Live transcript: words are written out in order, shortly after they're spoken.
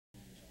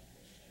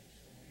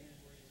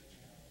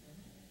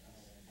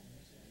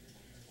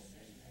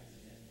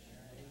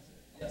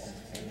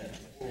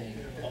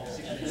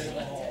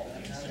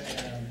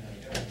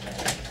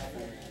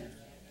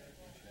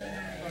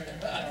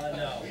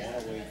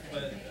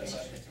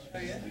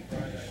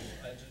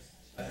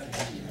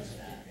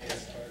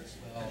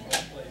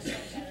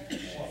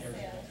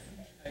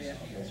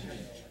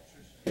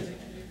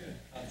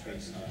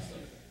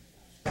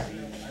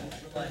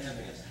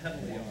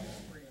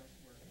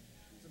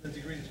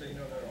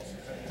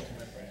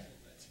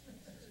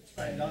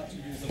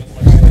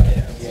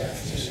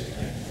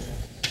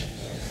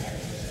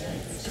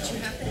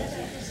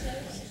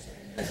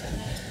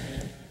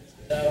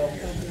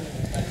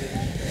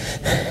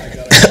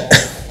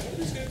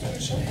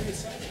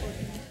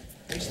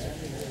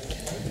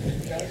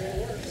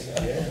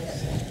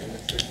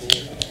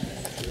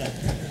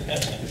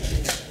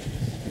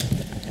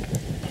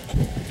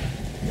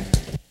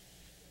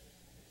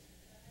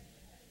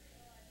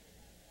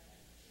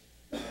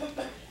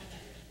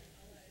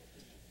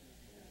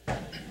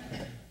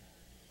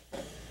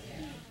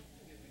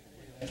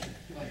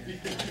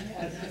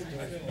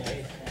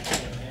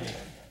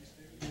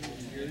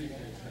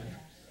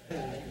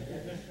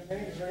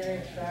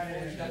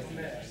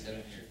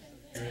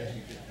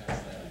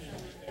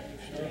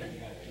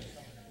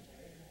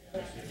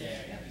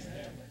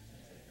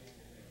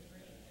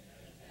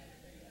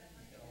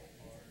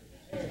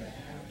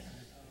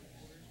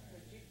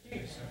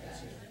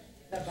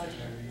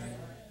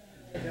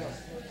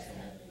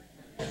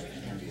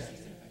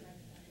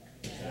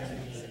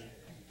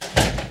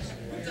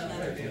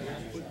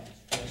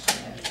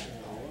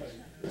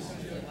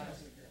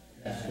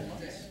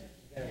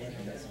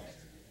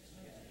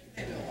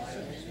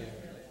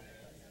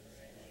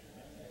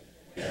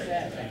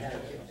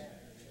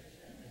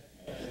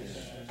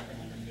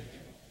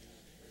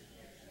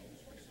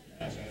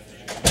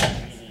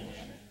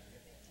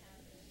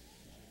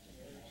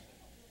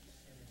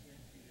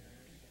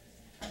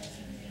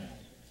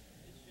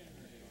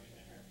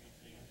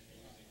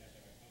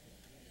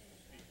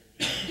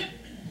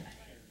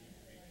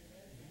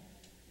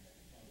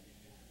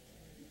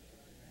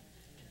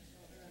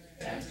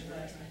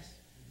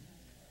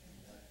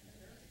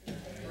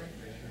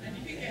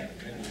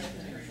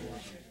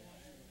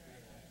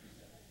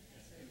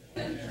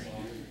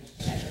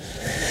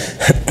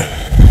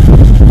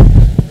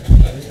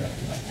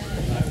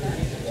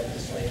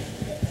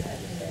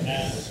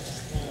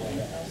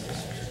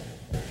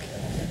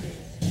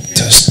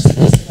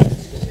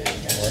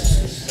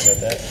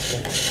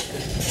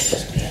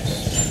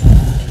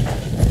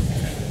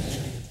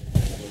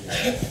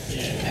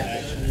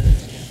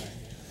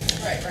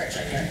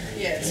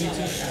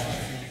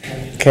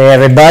Okay,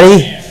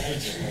 everybody.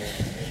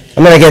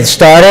 I'm going to get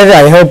started.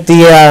 I hope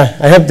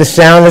the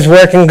sound is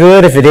working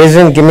good. If it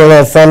isn't, give me a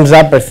little thumbs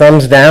up or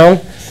thumbs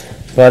down.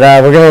 But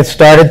we're going to get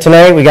started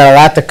tonight. We got a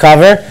lot to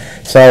cover.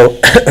 So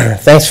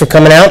thanks for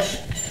coming out.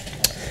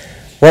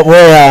 What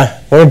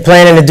we're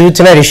planning to do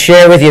tonight is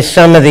share with you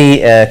some of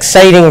the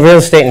exciting real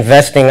estate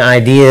investing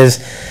ideas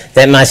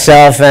that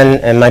myself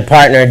and my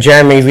partner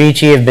Jeremy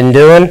Ricci have been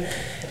doing.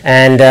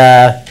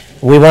 And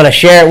we want to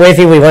share it with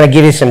you. We want to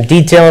give you some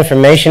detailed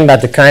information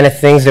about the kind of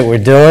things that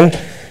we're doing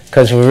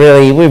because we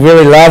really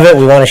love it.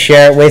 We want to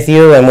share it with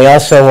you, and we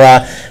also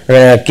we're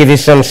going to give you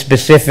some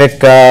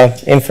specific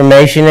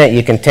information that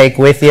you can take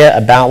with you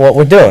about what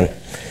we're doing.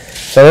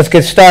 So let's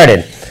get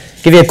started.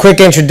 Give you a quick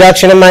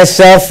introduction of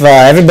myself.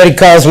 Everybody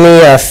calls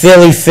me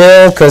Philly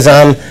Phil because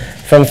I'm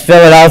from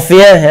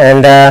Philadelphia,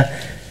 and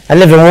I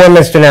live in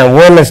Warminster now.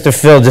 Warminster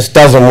Phil just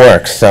doesn't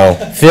work, so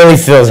Philly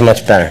Phil is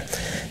much better.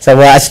 So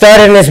I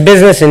started in this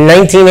business in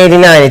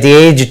 1989 at the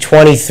age of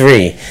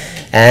 23,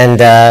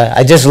 and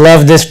I just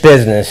love this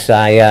business.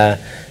 I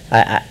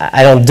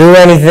don't do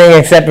anything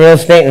except real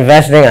estate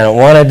investing. I don't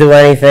want to do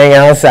anything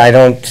else. I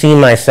don't see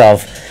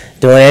myself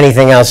doing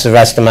anything else the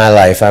rest of my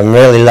life. I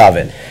really love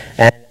it.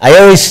 And I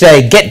always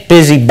say, get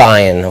busy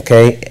buying,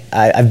 okay?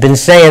 I've been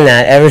saying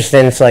that ever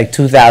since like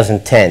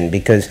 2010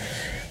 because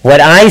what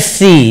I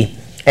see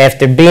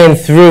after being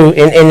through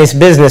in this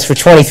business for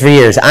 23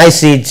 years, I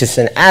see just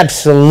an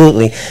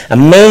absolutely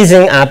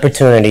amazing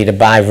opportunity to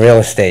buy real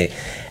estate.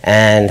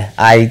 And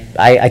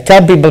I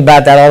tell people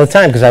about that all the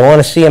time because I want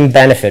to see them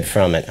benefit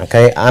from it,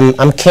 okay?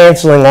 I'm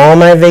canceling all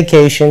my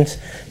vacations.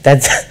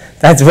 That's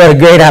what a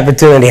great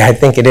opportunity I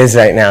think it is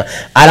right now.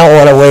 I don't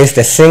want to waste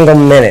a single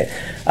minute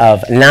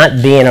of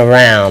not being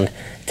around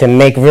to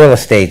make real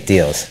estate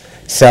deals.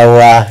 So,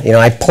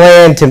 I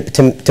plan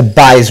to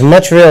buy as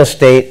much real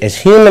estate as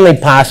humanly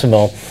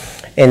possible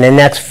in the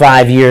next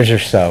 5 years or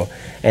so,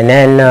 and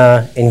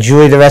then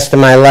enjoy the rest of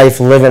my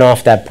life living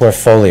off that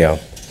portfolio.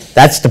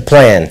 That's the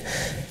plan.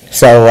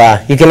 So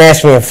you can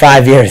ask me in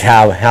 5 years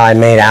how I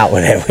made out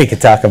with it. We could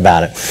talk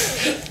about it.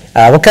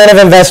 What kind of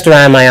investor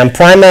am I? I'm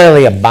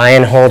primarily a buy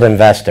and hold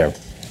investor.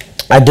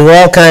 I do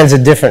all kinds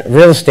of different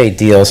real estate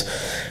deals,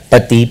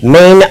 but the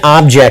main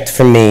object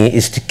for me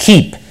is to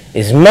keep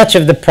as much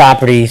of the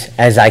properties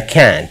as I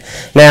can.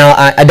 Now,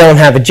 I don't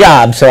have a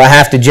job, so I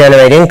have to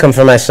generate income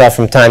for myself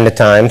from time to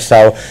time,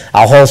 so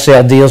I'll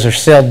wholesale deals or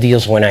sell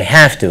deals when I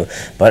have to,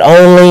 but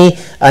only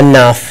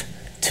enough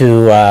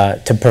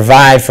to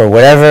provide for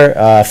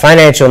whatever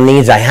financial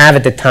needs I have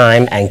at the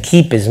time and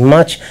keep as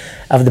much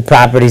of the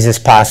properties as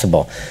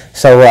possible.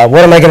 So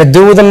what am I going to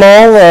do with them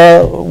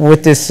all,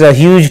 with this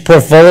huge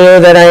portfolio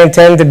that I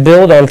intend to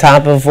build on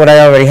top of what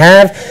I already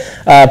have?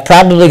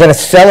 Probably going to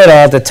sell it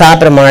all at the top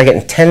of the market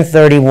and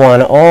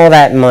 1031 all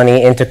that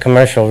money into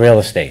commercial real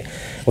estate,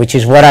 which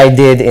is what I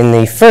did in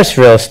the first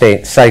real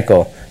estate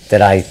cycle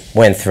that I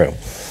went through.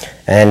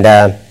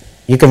 And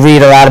you can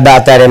read a lot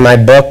about that in my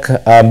book,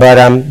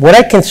 but what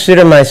I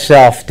consider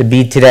myself to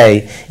be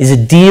today is a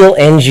deal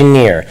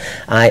engineer.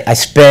 I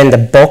spend the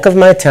bulk of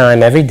my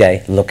time every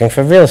day looking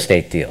for real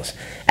estate deals,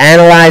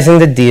 analyzing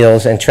the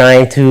deals and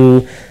trying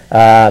to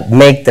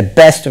make the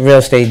best real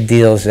estate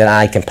deals that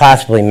I can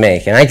possibly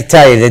make. And I can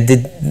tell you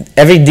that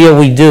every deal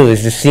we do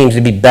just seems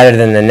to be better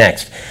than the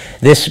next.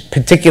 This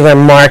particular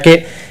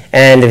market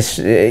and it's,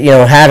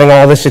 having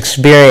all this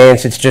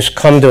experience, it's just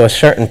come to a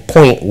certain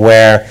point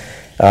where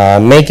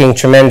making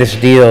tremendous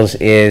deals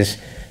is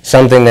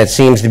something that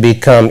seems to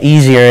become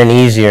easier and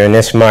easier in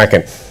this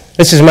market.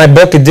 This is my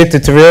book,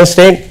 Addicted to Real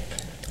Estate.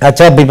 I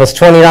tell people it's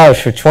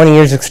 $20 for 20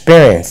 years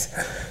experience.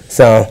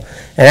 So,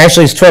 and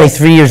actually it's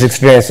 23 years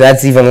experience, so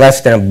that's even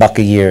less than $1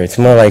 a year. It's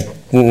more like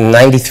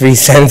 93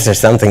 cents or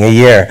something a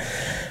year.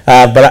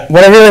 But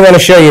what I really want to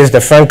show you is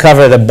the front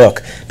cover of the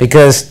book,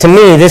 because to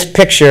me this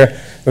picture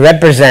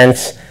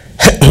represents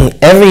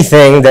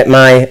everything that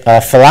my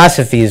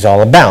philosophy is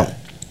all about.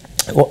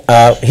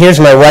 Here's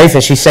my wife,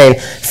 and she's saying,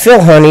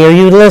 "Phil, honey, are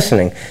you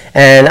listening?"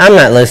 And I'm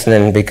not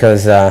listening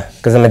because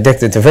I'm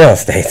addicted to real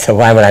estate, so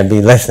why would I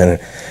be listening?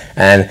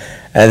 And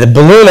the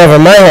balloon over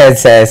my head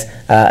says,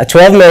 a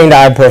 $12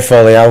 million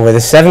portfolio with a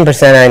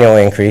 7% annual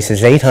increase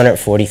is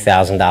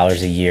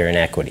 $840,000 a year in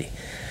equity.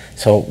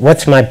 So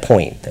what's my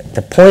point?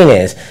 The point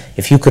is,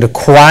 if you could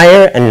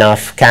acquire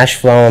enough cash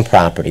flow and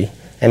property,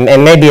 and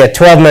maybe a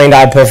 $12 million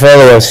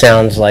portfolio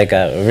sounds like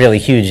a really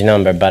huge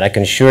number, but I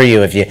can assure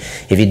you if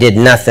you did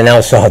nothing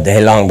else all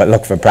day long but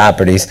look for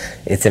properties,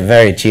 it's a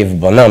very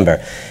achievable number.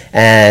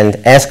 And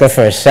asking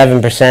for a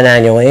 7%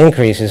 annual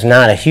increase is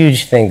not a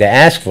huge thing to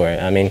ask for.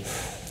 I mean,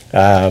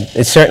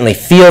 it certainly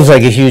feels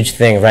like a huge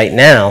thing right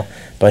now,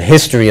 but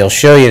history will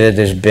show you that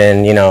there's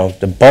been,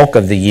 the bulk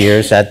of the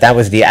years, that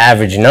was the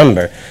average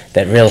number,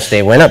 that real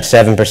estate went up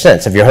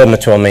 7%. So if you're holding a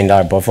 $12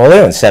 million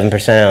portfolio and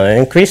 7% on an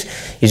increase,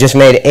 you just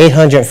made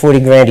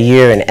 $840 grand a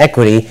year in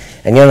equity,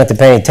 and you don't have to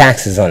pay any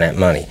taxes on that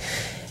money.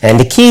 And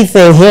the key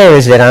thing here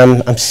is that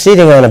I'm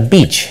sitting on a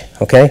beach,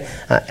 okay?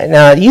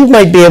 Now, you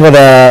might be able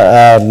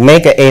to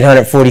make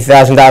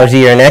 $840,000 a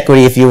year in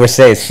equity if you were,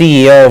 say, a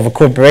CEO of a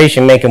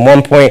corporation making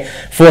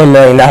 $1.4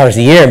 million a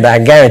year, but I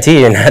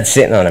guarantee you're not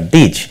sitting on a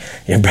beach.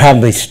 You're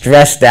probably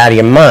stressed out of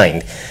your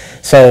mind.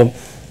 So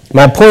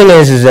my point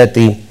is that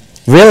the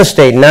real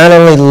estate not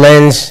only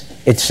lends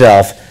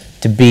itself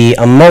to be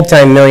a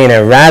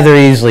multimillionaire rather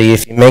easily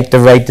if you make the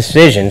right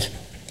decisions,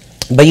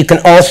 but you can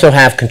also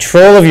have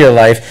control of your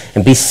life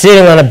and be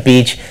sitting on a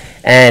beach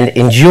and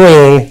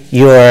enjoying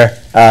your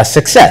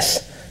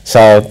success.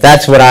 So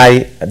that's what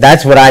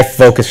I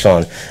focus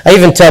on. I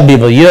even tell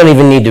people you don't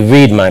even need to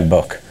read my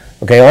book.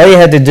 Okay, all you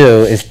had to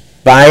do is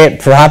buy it,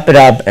 prop it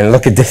up, and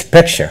look at this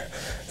picture,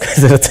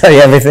 because it'll tell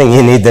you everything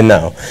you need to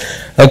know.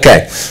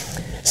 Okay,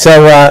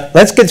 so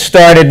let's get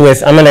started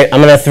with. I'm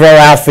gonna throw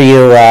out for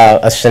you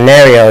a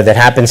scenario that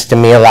happens to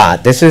me a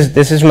lot. This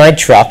is my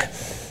truck.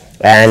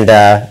 And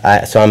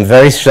so I'm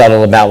very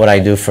subtle about what I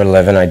do for a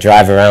living. I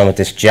drive around with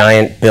this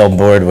giant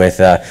billboard with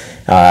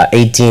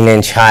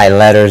 18-inch high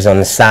letters on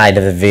the side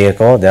of the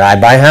vehicle that I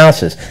buy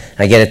houses.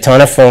 I get a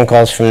ton of phone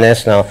calls from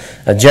this. Now,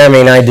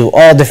 Jeremy and I do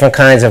all different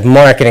kinds of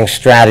marketing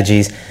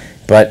strategies,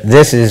 but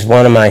this is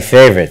one of my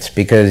favorites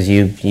because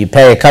you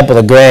pay a couple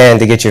of grand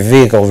to get your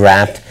vehicle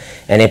wrapped,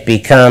 and it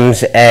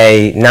becomes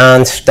a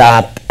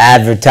non-stop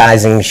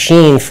advertising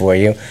machine for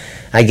you.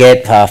 I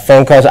get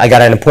phone calls. I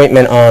got an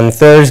appointment on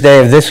Thursday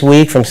of this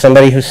week from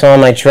somebody who saw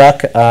my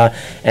truck,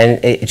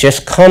 and it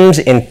just comes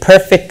in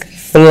perfect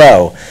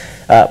flow.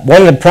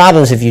 One of the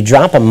problems if you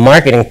drop a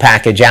marketing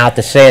package out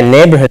to say a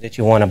neighborhood that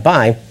you want to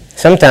buy,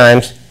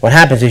 sometimes what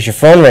happens is your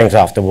phone rings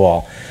off the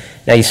wall.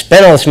 Now you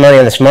spend all this money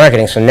on this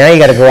marketing, so now you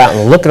got to go out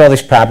and look at all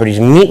these properties,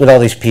 meet with all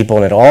these people,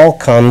 and it all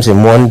comes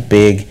in one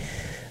big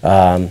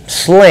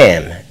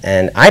slam.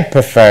 And I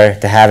prefer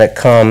to have it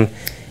come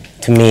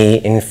to me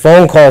in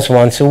phone calls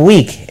once a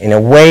week in a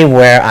way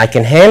where I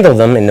can handle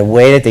them in the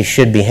way that they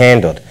should be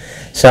handled.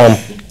 So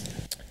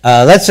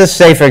let's just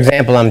say, for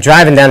example, I'm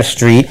driving down the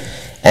street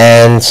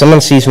and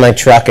someone sees my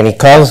truck and he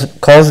calls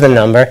the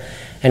number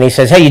and he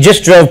says, "Hey, you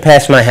just drove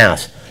past my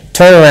house.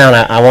 Turn around,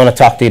 I want to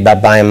talk to you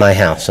about buying my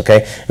house,"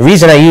 okay? The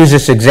reason I use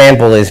this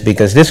example is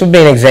because this would be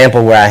an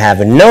example where I have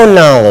no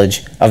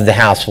knowledge of the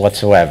house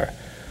whatsoever.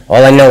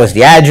 All I know is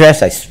the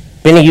address. I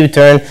spin a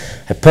U-turn,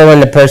 I pull in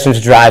the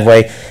person's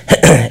driveway,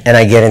 and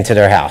I get into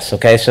their house,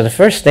 okay? So the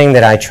first thing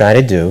that I try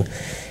to do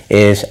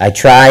is I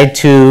try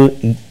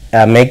to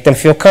make them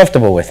feel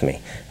comfortable with me.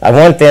 I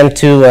want them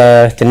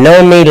to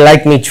know me,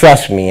 like me,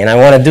 trust me, and I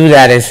want to do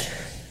that as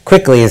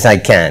quickly as I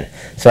can.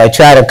 So I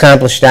try to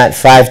accomplish that in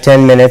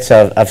 5-10 minutes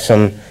of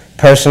some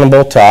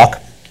personable talk,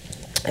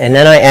 and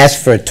then I ask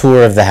for a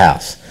tour of the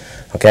house.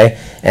 okay?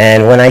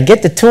 And when I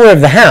get the tour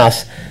of the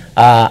house,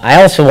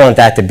 I also want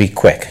that to be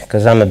quick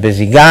because I'm a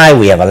busy guy.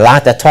 We have a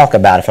lot to talk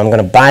about. If I'm going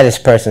to buy this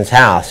person's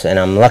house and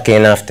I'm lucky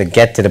enough to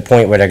get to the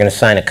point where they're going to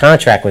sign a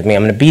contract with me,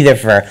 I'm going to be there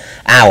for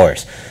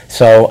hours.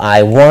 So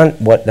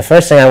the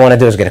first thing I want to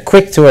do is get a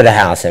quick tour of the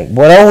house. And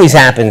what always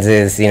happens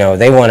is,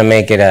 they want to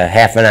make it a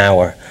half an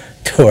hour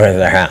tour of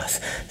their house.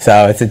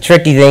 So it's a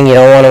tricky thing. You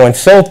don't want to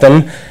insult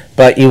them,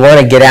 but you want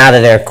to get out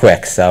of there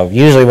quick. So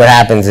usually what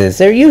happens is,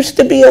 there used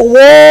to be a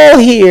wall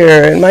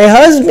here, and my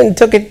husband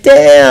took it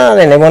down,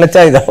 and they want to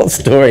tell you the whole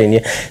story, and you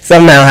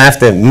somehow have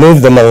to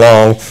move them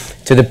along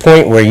to the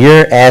point where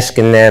you're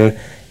asking them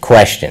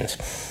questions.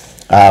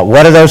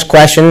 What are those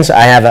questions?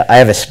 I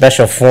have a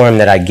special form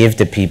that I give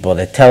to people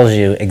that tells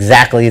you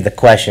exactly the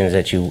questions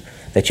that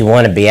you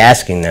want to be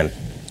asking them.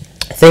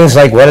 Things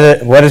like,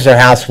 what is their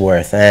house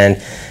worth,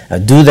 and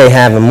do they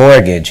have a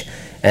mortgage,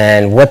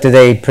 and what do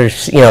they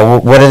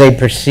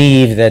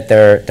perceive that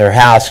their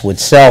house would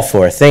sell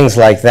for? Things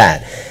like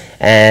that.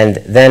 And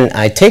then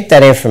I take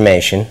that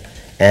information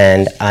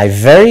and I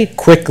very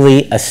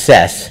quickly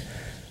assess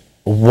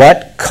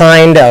what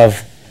kind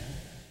of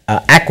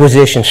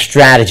acquisition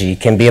strategy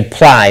can be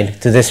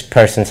applied to this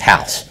person's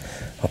house.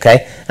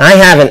 Okay? I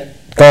haven't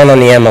gone on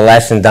the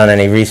MLS and done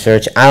any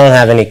research. I don't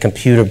have any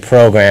computer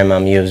program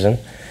I'm using.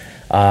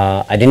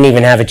 I didn't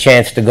even have a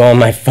chance to go on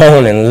my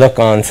phone and look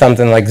on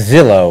something like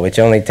Zillow, which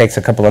only takes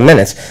a couple of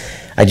minutes.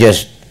 I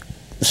just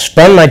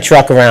spun my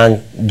truck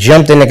around,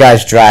 jumped in the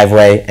guy's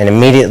driveway, and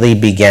immediately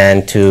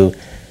began to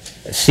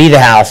see the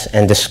house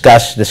and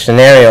discuss the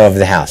scenario of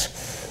the house.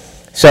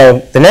 So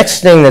the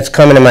next thing that's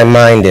coming to my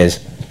mind is,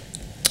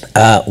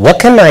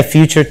 what can my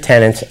future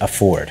tenants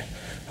afford?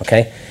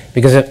 Okay?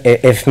 Because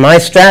if my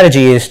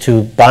strategy is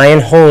to buy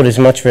and hold as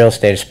much real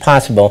estate as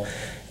possible,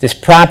 this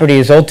property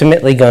is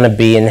ultimately going to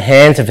be in the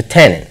hands of a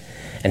tenant.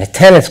 And the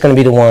tenant's going to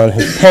be the one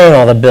who's paying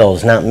all the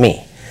bills, not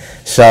me.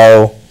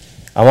 So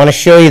I want to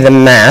show you the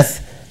math.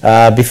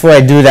 Before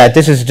I do that,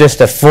 this is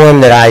just a form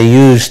that I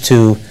use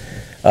to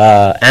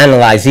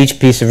analyze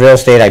each piece of real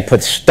estate. I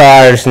put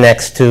stars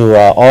next to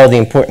all the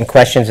important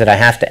questions that I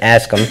have to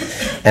ask them.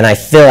 And I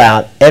fill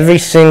out every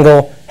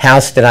single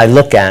house that I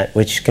look at,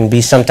 which can be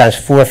sometimes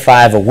 4 or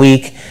 5 a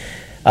week.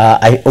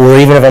 Or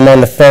even if I'm on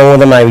the phone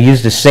with them, I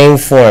use the same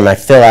form. I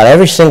fill out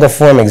every single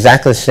form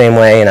exactly the same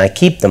way, and I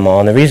keep them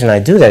all. And the reason I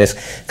do that is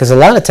because a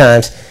lot of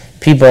times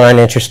people aren't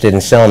interested in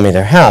selling me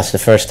their house the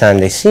first time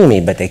they see me,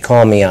 but they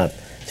call me up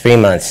 3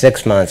 months,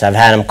 6 months. I've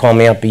had them call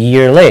me up a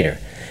year later.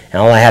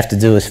 And all I have to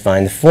do is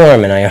find the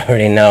form, and I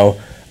already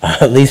know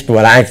at least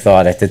what I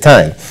thought at the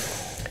time.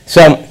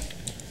 So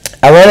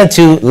I wanted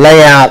to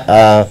lay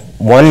out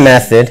one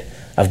method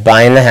of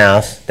buying the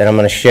house that I'm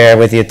going to share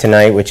with you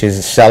tonight, which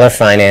is seller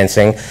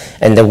financing,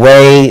 and the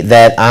way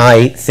that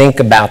I think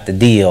about the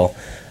deal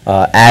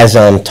as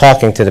I'm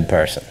talking to the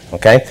person.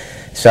 Okay?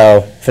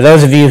 So for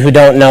those of you who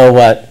don't know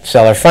what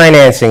seller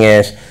financing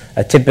is,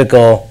 a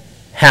typical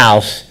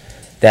house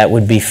that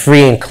would be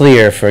free and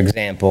clear, for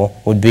example,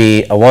 would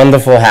be a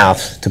wonderful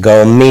house to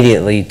go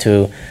immediately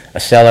to a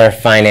seller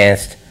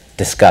financed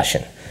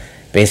discussion.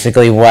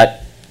 Basically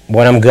what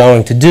I'm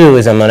going to do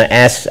is I'm going to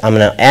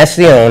ask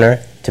the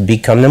owner to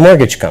become the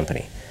mortgage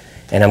company.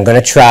 And I'm going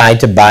to try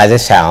to buy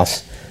this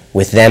house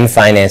with them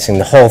financing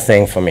the whole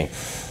thing for me.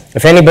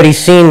 If anybody's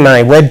seen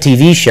my web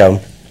TV show,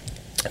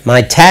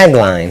 my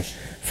tagline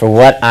for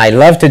what I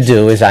love to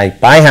do is I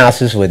buy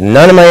houses with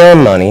none of my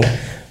own money,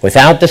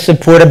 without the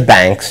support of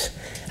banks.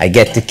 I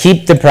get to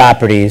keep the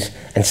properties,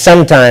 and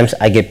sometimes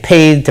I get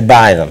paid to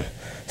buy them.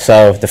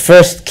 So the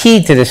first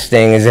key to this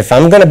thing is, if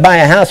I'm going to buy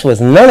a house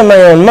with none of my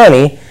own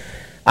money,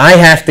 I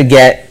have to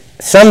get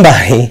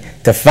somebody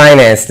to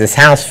finance this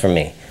house for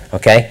me,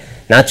 okay?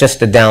 Not just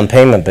the down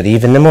payment, but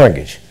even the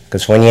mortgage.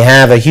 Because when you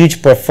have a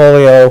huge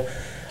portfolio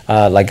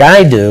like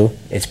I do,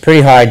 it's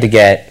pretty hard to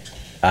get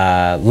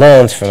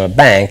loans from a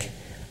bank,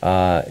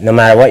 no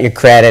matter what your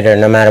credit or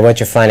no matter what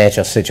your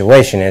financial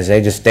situation is.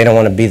 They don't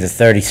want to be the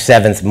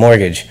 37th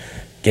mortgage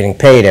getting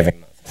paid every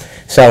month.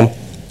 So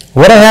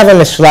what I have on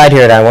this slide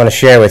here that I want to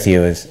share with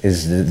you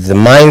is the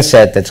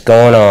mindset that's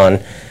going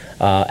on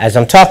as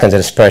I'm talking to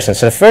this person.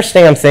 So the first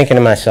thing I'm thinking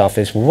to myself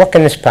is, what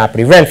can this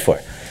property rent for?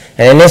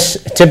 And in this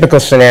typical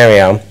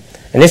scenario,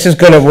 and we're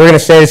going to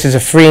say this is a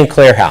free and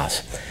clear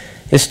house.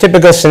 This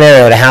typical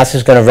scenario, the house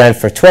is going to rent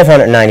for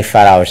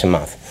 $1,295 a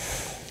month.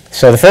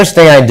 So the first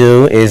thing I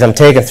do is I'm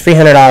taking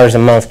 $300 a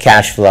month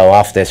cash flow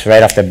off this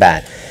right off the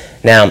bat.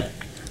 Now,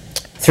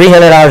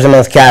 $300 a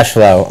month cash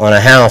flow on a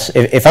house,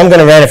 if I'm going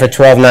to rent it for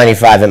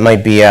 $1,295, it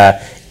might be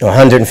a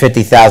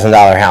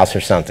 $150,000 house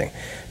or something.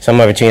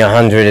 Somewhere between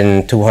 100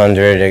 and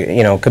 200,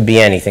 it could be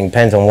anything,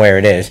 depends on where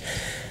it is.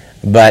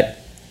 But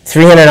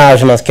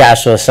 $300 a month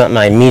cash flow is something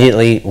I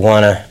immediately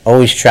want to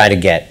always try to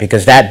get,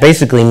 because that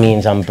basically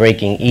means I'm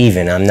breaking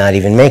even. I'm not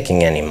even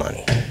making any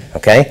money,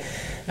 okay?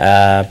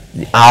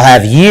 I'll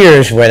have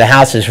years where the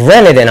house is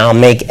rented and I'll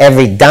make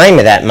every dime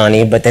of that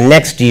money, but the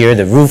next year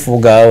the roof will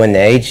go and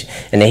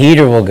the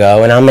heater will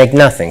go and I'll make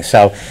nothing.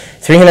 So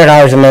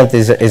 $300 a month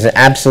is an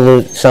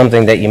absolute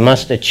something that you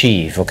must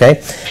achieve,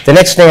 okay? The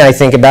next thing I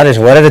think about is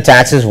what are the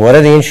taxes, what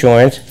are the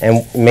insurance,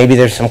 and maybe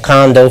there's some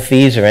condo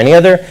fees or any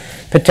other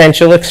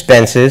potential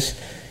expenses,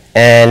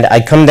 and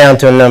I come down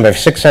to a number of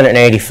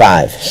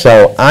 $685.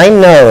 So I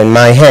know in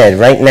my head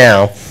right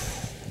now,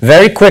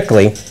 very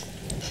quickly,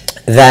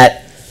 that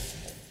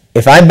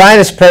if I buy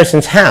this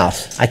person's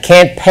house, I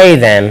can't pay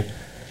them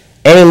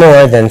any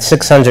more than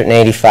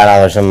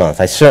 $685 a month.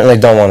 I certainly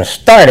don't want to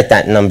start at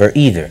that number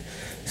either.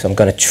 So I'm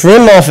going to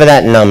trim off of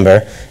that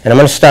number, and I'm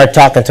going to start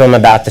talking to them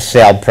about the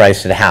sale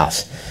price of the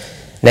house.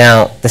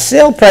 Now, the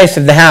sale price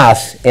of the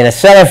house in a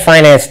seller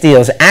finance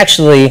deal is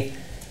actually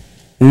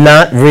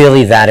not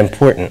really that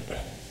important.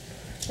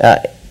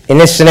 In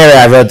this scenario,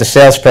 I wrote the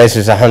sales price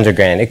is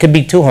 $100,000. It could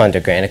be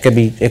 $200,000.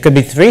 It could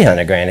be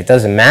 $300,000. It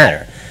doesn't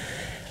matter.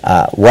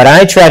 What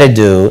I try to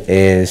do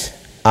is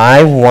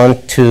I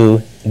want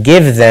to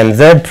give them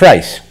their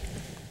price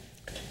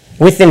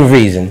within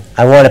reason.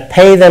 I want to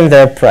pay them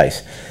their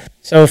price.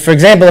 So, for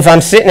example, if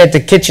I'm sitting at the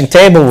kitchen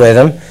table with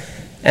them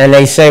and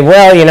they say,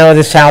 well, you know,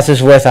 this house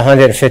is worth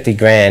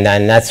 $150,000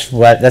 and that's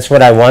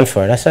what I want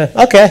for it, I say,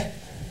 okay.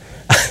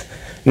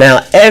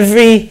 Now,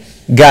 every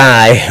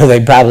guy who they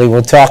probably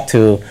will talk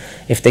to,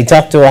 if they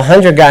talk to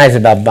 100 guys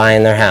about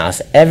buying their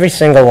house, every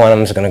single one of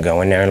them is going to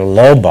go in there and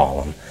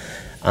lowball them.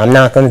 I'm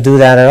not going to do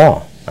that at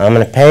all. I'm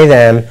going to pay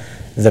them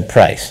the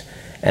price.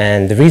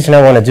 And the reason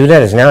I want to do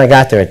that is now I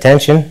got their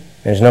attention.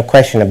 There's no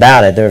question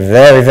about it. They're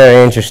very,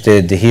 very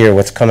interested to hear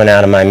what's coming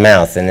out of my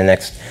mouth in the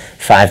next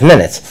 5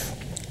 minutes.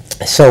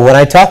 So what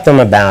I talk to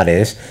them about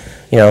is,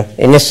 you know,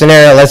 in this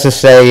scenario, let's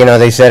just say, you know,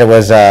 they said it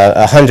was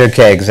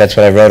 $100K, because that's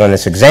what I wrote on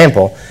this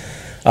example.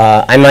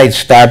 I might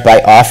start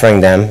by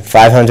offering them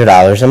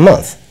 $500 a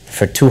month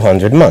for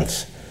 200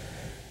 months.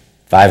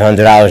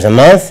 $500 a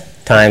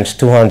month times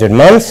 200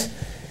 months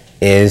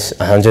is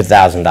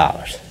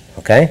 $100,000,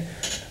 okay?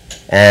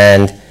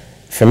 And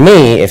for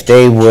me, if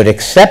they would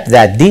accept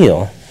that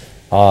deal,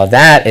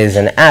 that is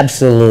an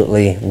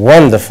absolutely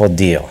wonderful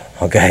deal,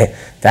 okay?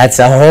 That's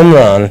a home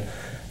run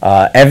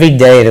every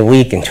day of the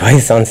week and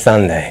twice on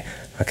Sunday,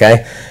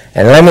 okay?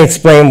 And let me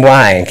explain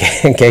why,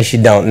 in case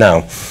you don't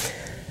know.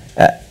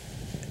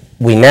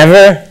 We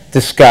never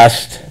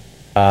discussed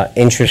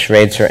interest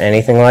rates or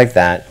anything like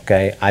that,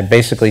 okay? I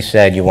basically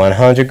said, you want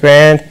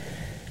 $100,000?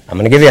 I'm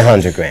going to give you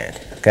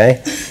 $100,000,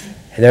 okay?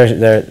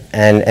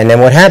 And then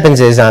what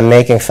happens is I'm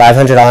making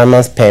 $500 a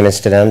month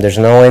payments to them. There's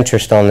no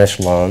interest on this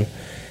loan.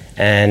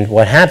 And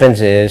what happens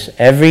is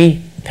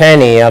every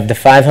penny of the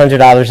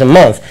 $500 a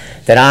month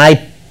that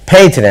I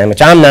pay to them,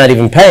 which I'm not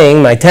even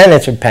paying, my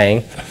tenants are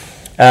paying,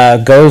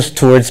 goes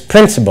towards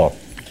principal.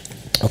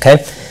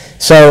 Okay?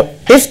 So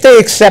if they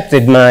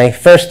accepted my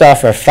first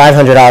offer of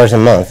 $500 a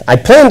month, I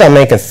planned on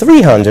making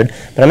 $300,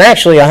 but I'm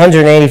actually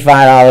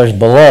 $185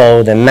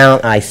 below the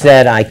amount I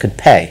said I could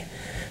pay.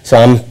 So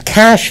I'm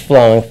cash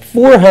flowing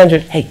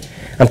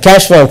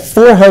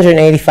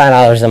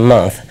 $485 a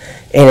month.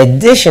 In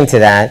addition to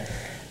that,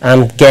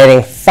 I'm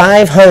getting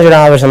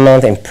 $500 a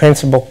month in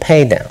principal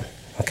pay down.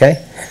 Okay?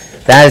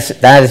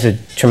 That is a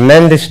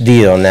tremendous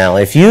deal. Now,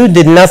 if you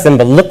did nothing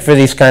but look for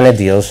these kind of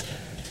deals,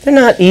 they're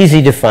not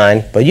easy to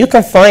find, but you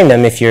can find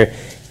them if you're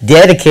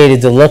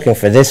dedicated to looking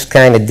for this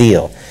kind of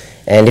deal.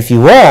 And if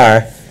you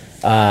are,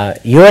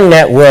 your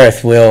net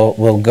worth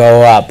will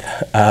go up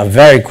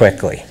very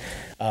quickly.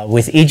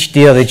 With each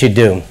deal that you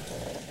do.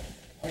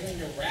 Why don't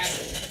you wrap it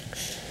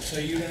so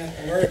you don't have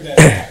to worry about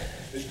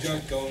the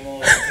junk going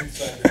on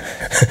inside the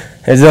house?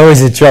 There's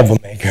always a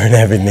troublemaker in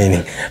every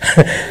meeting.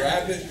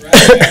 Wrap it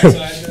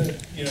outside the,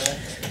 you know,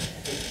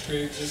 the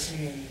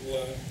pre-existing.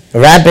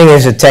 Wrapping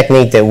is a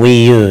technique that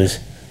we use,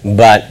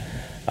 but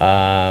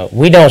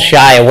we don't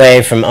shy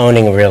away from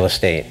owning real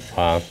estate.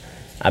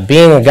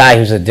 Being a guy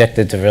who's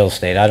addicted to real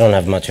estate, I don't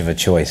have much of a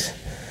choice.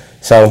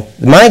 So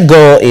my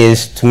goal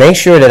is to make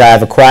sure that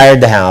I've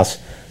acquired the house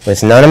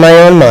with none of my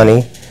own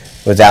money,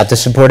 without the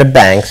support of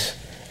banks,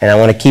 and I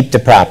want to keep the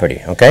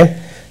property, okay?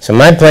 So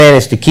my plan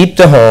is to keep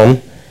the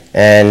home,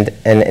 and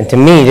to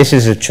me, this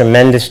is a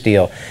tremendous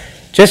deal.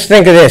 Just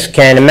think of this,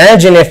 Ken.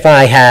 Imagine if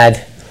I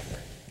had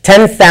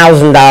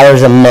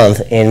 $10,000 a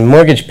month in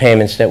mortgage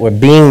payments that were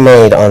being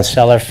made on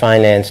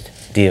seller-financed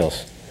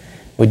deals.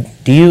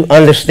 Do you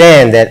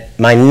understand that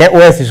my net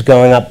worth is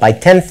going up by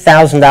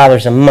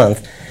 $10,000 a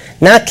month,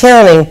 not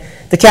counting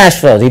the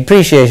cash flow, the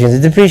appreciation, the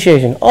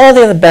depreciation, all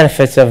the other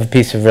benefits of a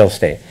piece of real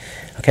estate,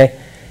 okay?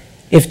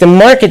 If the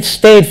market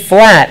stayed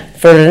flat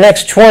for the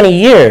next 20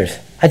 years,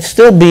 I'd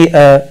still be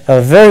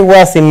a very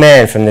wealthy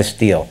man from this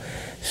deal.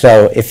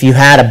 So if you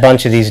had a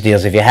bunch of these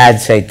deals, if you had,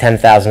 say,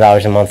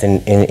 $10,000 a month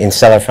in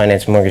seller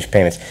finance mortgage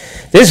payments,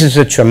 this is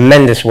a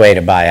tremendous way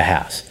to buy a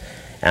house.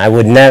 And I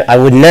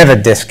would never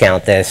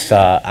discount this.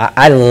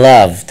 I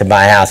love to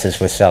buy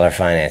houses with seller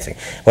financing.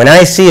 When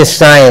I see a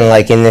sign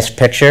like in this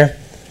picture,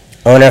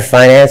 owner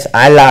finance,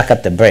 I lock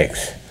up the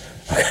brakes.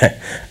 Okay?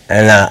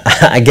 And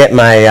I get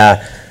my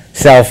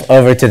self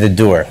over to the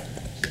door.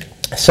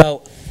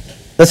 So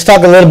let's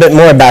talk a little bit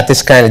more about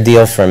this kind of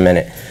deal for a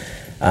minute.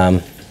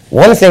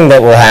 One thing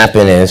that will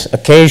happen is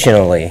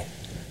occasionally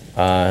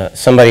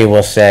somebody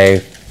will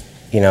say,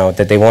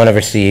 that they want to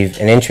receive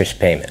an interest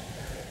payment.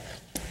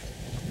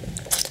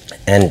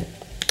 And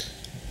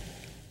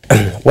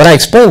what I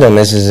explained to them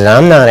is that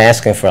I'm not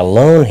asking for a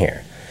loan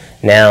here.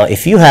 Now,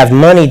 if you have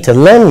money to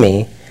lend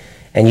me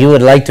and you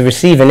would like to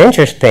receive an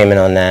interest payment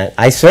on that,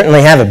 I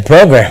certainly have a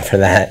program for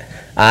that.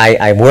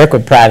 I work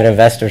with private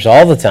investors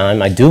all the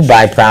time. I do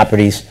buy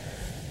properties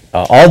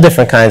all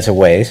different kinds of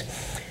ways.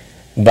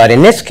 But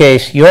in this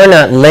case, you're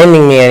not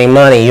lending me any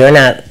money.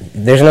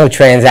 There's no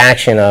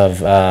transaction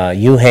of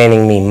you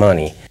handing me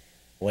money.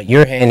 What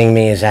you're handing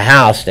me is a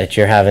house that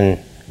you're having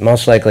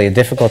most likely a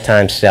difficult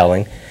time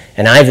selling,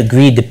 and I've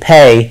agreed to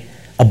pay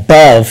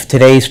above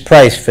today's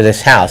price for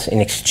this house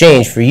in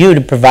exchange for you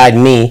to provide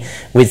me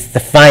with the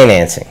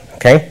financing,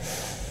 okay?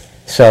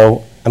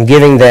 So I'm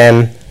giving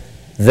them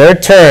their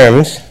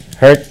terms.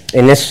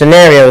 In this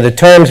scenario, the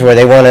terms were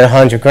they wanted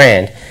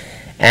 $100,000,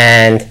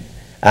 and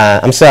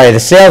the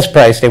sales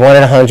price, they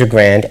wanted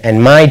 $100,000,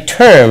 and my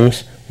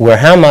terms were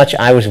how much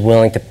I was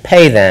willing to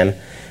pay them,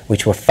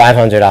 which were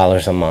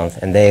 $500 a month,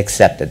 and they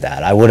accepted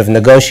that. I would have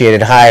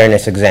negotiated higher in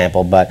this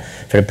example, but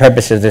for the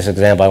purpose of this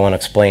example, I want to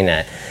explain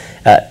that.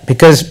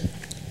 Because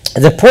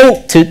the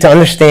point to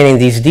understanding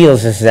these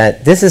deals is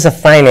that this is a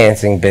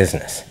financing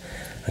business,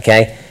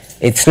 okay?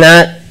 It's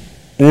not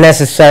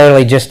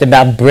necessarily just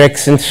about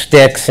bricks and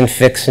sticks and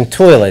fixing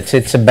toilets.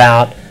 It's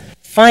about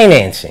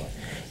financing.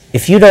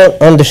 If you don't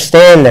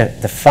understand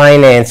the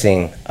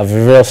financing of a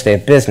real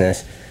estate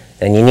business,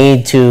 then you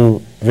need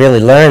to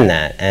really learn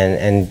that.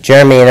 And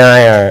Jeremy and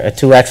I are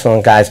two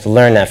excellent guys to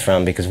learn that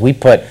from, because we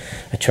put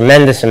a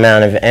tremendous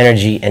amount of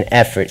energy and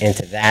effort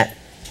into that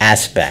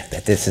aspect,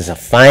 that this is a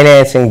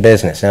financing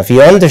business. Now, if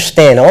you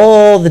understand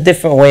all the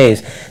different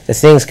ways that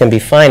things can be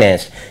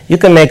financed, you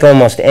can make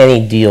almost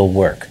any deal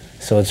work.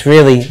 So it's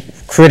really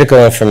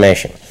critical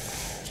information.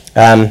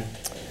 I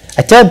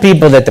tell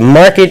people that the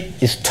market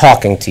is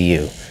talking to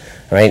you,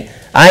 right?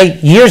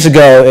 Years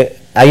ago,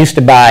 I used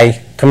to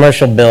buy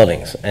commercial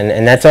buildings,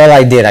 and that's all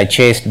I did. I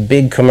chased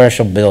big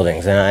commercial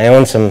buildings, and I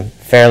own some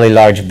fairly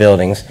large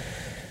buildings.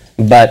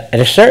 But at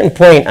a certain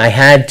point, I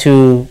had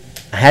to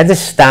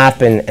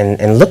stop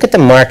and look at the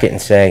market and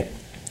say,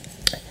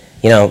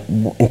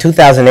 in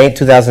 2008,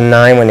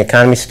 2009, when the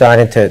economy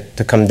started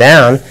to come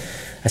down,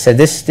 I said,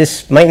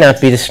 this might not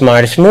be the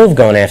smartest move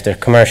going after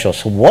commercial.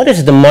 So what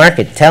is the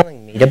market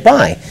telling me to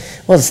buy?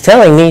 Well, it's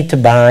telling me to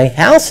buy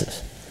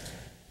houses.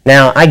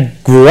 Now, I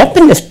grew up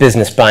in this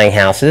business buying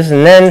houses,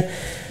 and then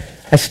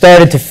I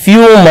started to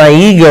fuel my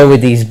ego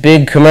with these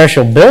big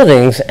commercial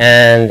buildings,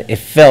 and it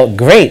felt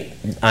great.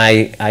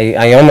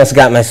 I almost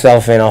got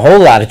myself in a whole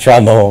lot of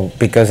trouble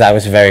because I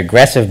was very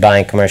aggressive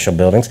buying commercial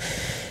buildings.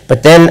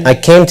 But then I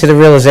came to the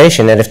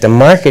realization that if the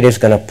market is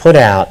going to put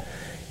out,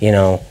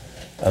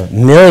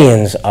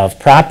 millions of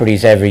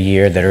properties every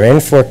year that are in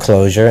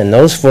foreclosure, and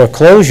those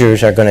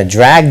foreclosures are going to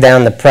drag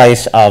down the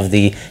price of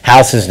the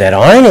houses that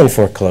aren't in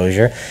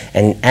foreclosure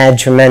and add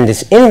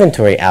tremendous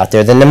inventory out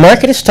there, then the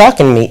market is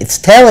talking to me. It's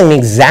telling me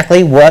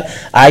exactly what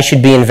I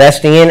should be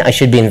investing in. I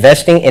should be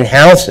investing in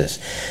houses.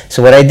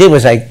 So what I did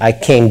was I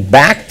came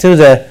back to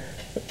the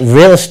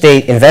real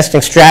estate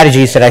investing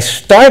strategies that I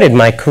started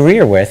my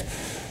career with,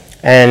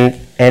 and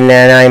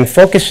then I'm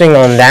focusing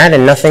on that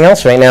and nothing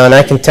else right now, and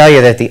I can tell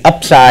you that the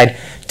upside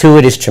to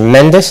it is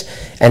tremendous,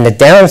 and the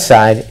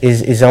downside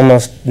is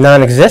almost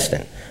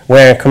non-existent.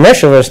 Where in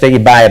commercial real estate, you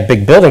buy a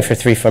big building for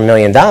 $3-4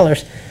 million,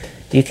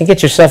 you can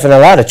get yourself in a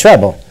lot of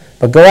trouble.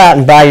 But go out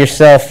and buy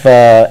yourself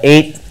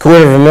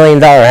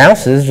 $250,000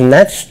 houses, and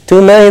that's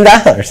 $2 million.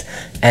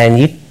 And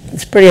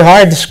it's pretty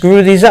hard to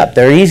screw these up.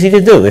 They're easy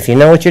to do if you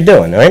know what you're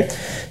doing, all right?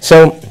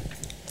 So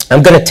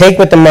I'm going to take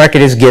what the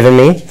market is giving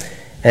me,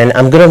 and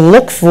I'm going to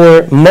look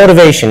for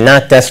motivation,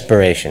 not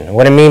desperation.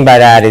 What I mean by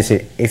that is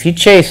if you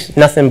chase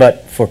nothing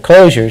but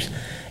foreclosures,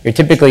 you're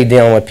typically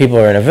dealing with people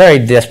who are in a very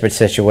desperate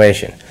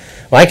situation.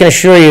 Well, I can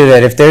assure you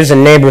that if there's a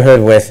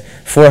neighborhood with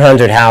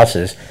 400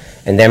 houses,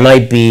 and there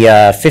might be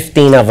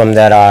 15 of them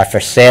that are for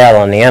sale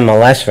on the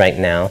MLS right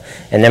now,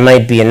 and there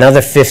might be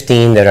another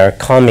 15 that are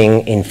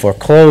coming in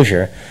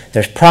foreclosure,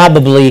 there's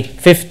probably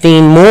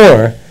 15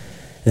 more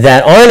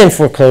that aren't in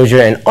foreclosure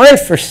and aren't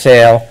for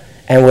sale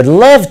and would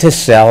love to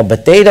sell,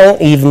 but they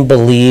don't even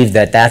believe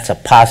that that's a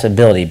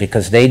possibility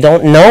because they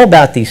don't know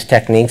about these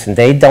techniques and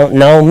they don't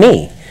know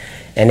me.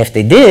 And if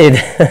they did,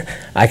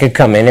 I could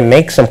come in and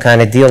make some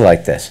kind of deal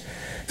like this.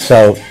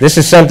 So this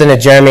is something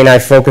that Jeremy and I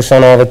focus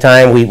on all the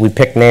time. We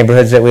pick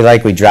neighborhoods that we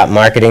like, we drop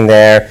marketing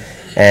there,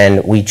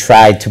 and we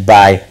try to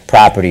buy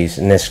properties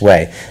in this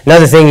way.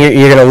 Another thing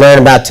you're going to learn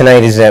about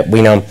tonight is that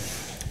we don't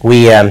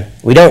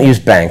use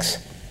banks.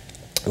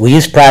 We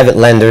use private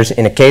lenders.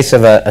 In a case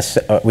of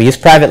we use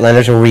private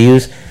lenders, or we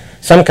use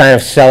some kind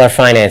of seller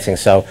financing.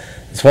 So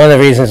it's one of the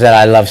reasons that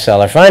I love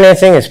seller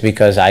financing is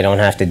because I don't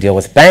have to deal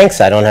with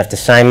banks. I don't have to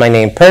sign my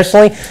name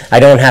personally.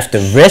 I don't have to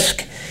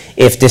risk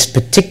if this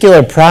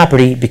particular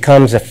property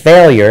becomes a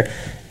failure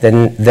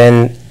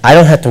then I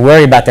don't have to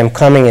worry about them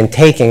coming and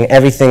taking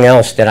everything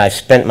else that I've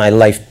spent my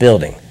life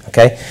building.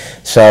 Okay,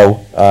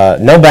 so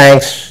no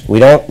banks. We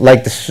don't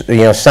like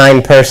to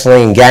sign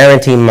personally and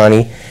guarantee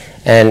money,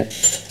 and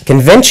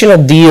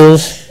conventional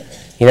deals,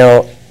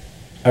 are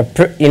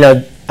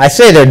I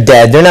say they're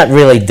dead. They're not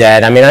really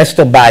dead. I mean, I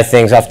still buy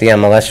things off the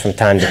MLS from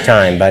time to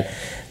time, but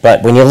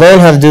when you learn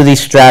how to do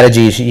these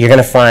strategies, you're going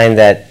to find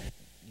that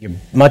you're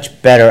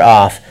much better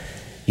off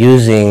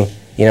using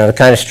the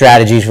kind of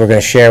strategies we're going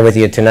to share with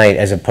you tonight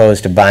as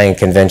opposed to buying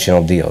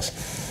conventional deals.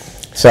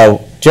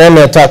 So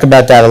Jeremy will talk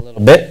about that a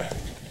little bit.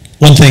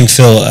 One thing,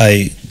 Phil,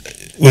 I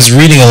was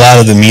reading a lot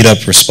of the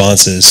meetup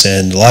responses,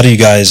 and a lot of you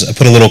guys, I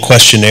put a little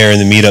questionnaire in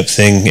the meetup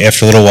thing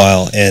after a little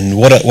while, and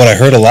what I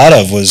heard a lot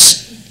of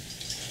was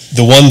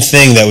the one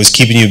thing that was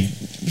keeping you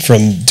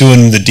from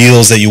doing the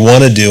deals that you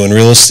want to do in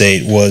real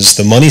estate was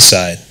the money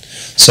side.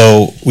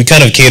 So we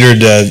kind of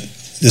catered a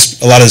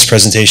lot of this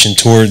presentation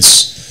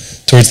towards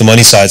the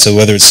money side. So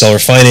whether it's seller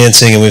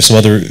financing, and we have some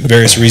other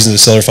various reasons of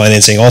seller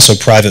financing, also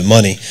private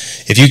money.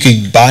 If you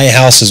could buy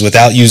houses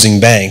without using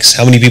banks,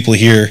 how many people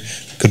here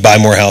could buy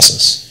more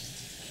houses?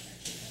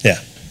 Yeah.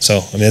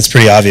 So, I mean, it's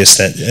pretty obvious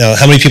that,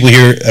 how many people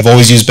here have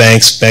always used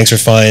banks? Banks are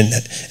fine.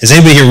 Is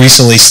anybody here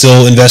recently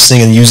still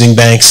investing and using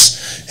banks,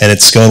 and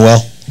it's going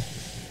well?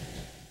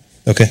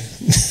 Okay.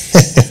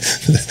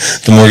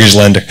 The mortgage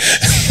lender.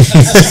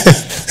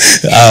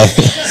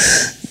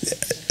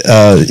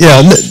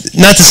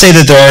 Not to say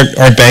that there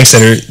aren't banks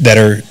that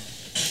are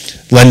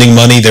lending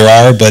money. There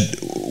are, but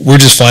we're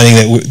just finding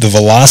that the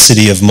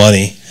velocity of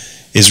money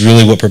is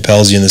really what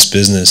propels you in this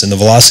business. And the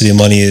velocity of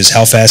money is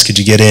how fast could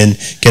you get in,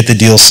 get the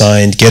deal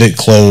signed, get it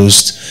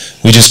closed.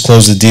 We just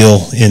closed a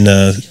deal in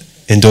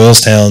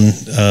Doylestown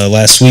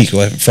last week.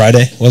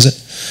 Friday, was it?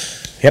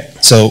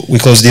 Yep. So we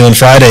closed a deal on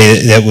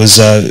Friday. That was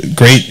a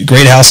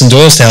great house in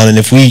Doylestown, and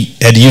if we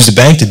had to use a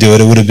bank to do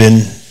it, it would have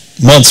been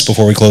months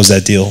before we closed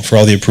that deal for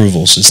all the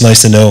approvals. It's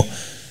nice to know,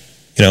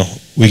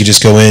 we could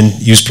just go in,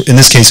 in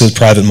this case it was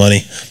private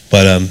money,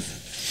 but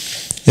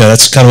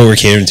that's kind of what we're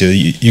catering to.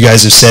 You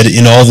guys have said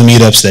in all the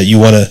meetups that you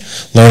want to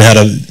learn how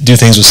to do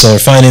things with seller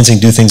financing,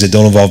 do things that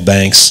don't involve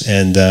banks,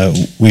 and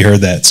we heard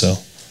that, so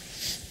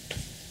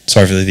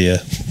sorry for the...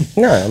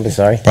 No, I'll be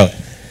sorry. Probably.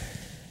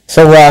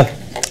 So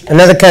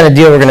another kind of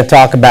deal we're going to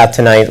talk about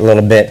tonight a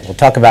little bit, we'll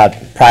talk about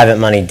private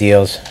money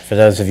deals. For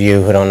those of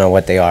you who don't know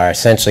what they are,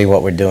 essentially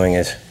what we're doing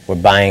is we're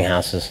buying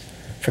houses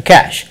for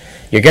cash.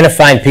 You're going to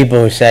find people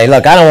who say,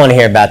 look, I don't want to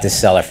hear about this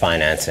seller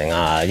financing.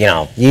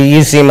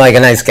 You seem like a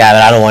nice guy,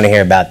 but I don't want to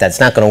hear about that. It's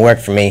not going to work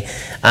for me.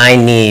 I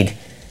need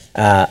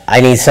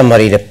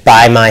somebody to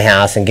buy my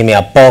house and give me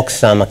a bulk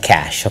sum of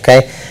cash,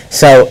 okay?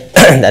 So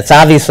that's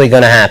obviously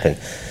going to happen.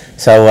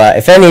 So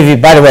if any of you,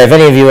 by the way, if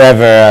any of you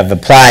ever have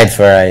applied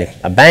for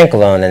a bank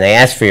loan and they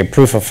ask for your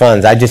proof of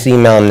funds, I just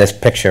email them this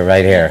picture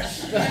right here,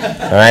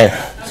 all right?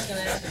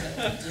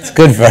 It's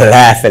good for a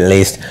laugh at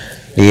least.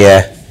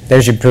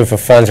 There's your proof of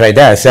funds right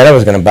there. I said I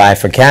was going to buy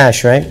for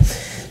cash, right?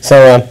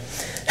 So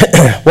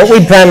what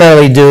we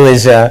primarily do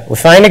is we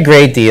find a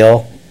great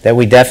deal that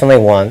we definitely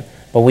want,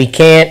 but we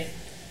can't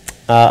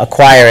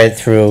acquire it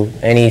through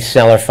any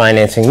seller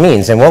financing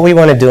means. And what we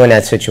want to do in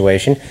that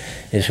situation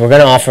is we're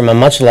going to offer them a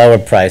much lower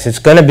price. It's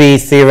going to be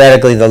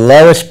theoretically the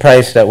lowest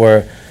price that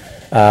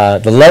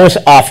the lowest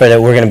offer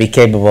that we're going to be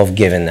capable of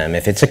giving them.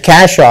 If it's a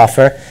cash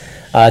offer,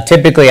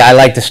 typically I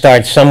like to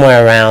start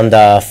somewhere around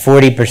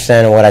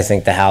 40% of what I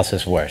think the house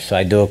is worth. So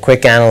I do a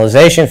quick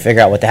analyzation,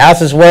 figure out what the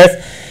house is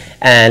worth,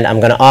 and I'm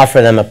going to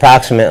offer them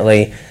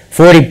approximately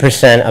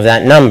 40% of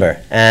that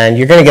number. And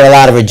you're going to get a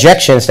lot of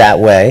rejections that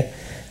way,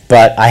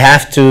 but I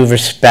have to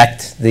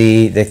respect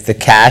the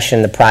cash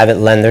and the private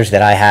lenders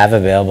that I have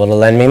available to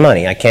lend me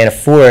money. I can't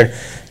afford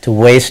to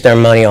waste their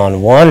money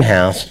on one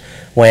house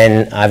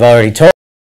when I've already told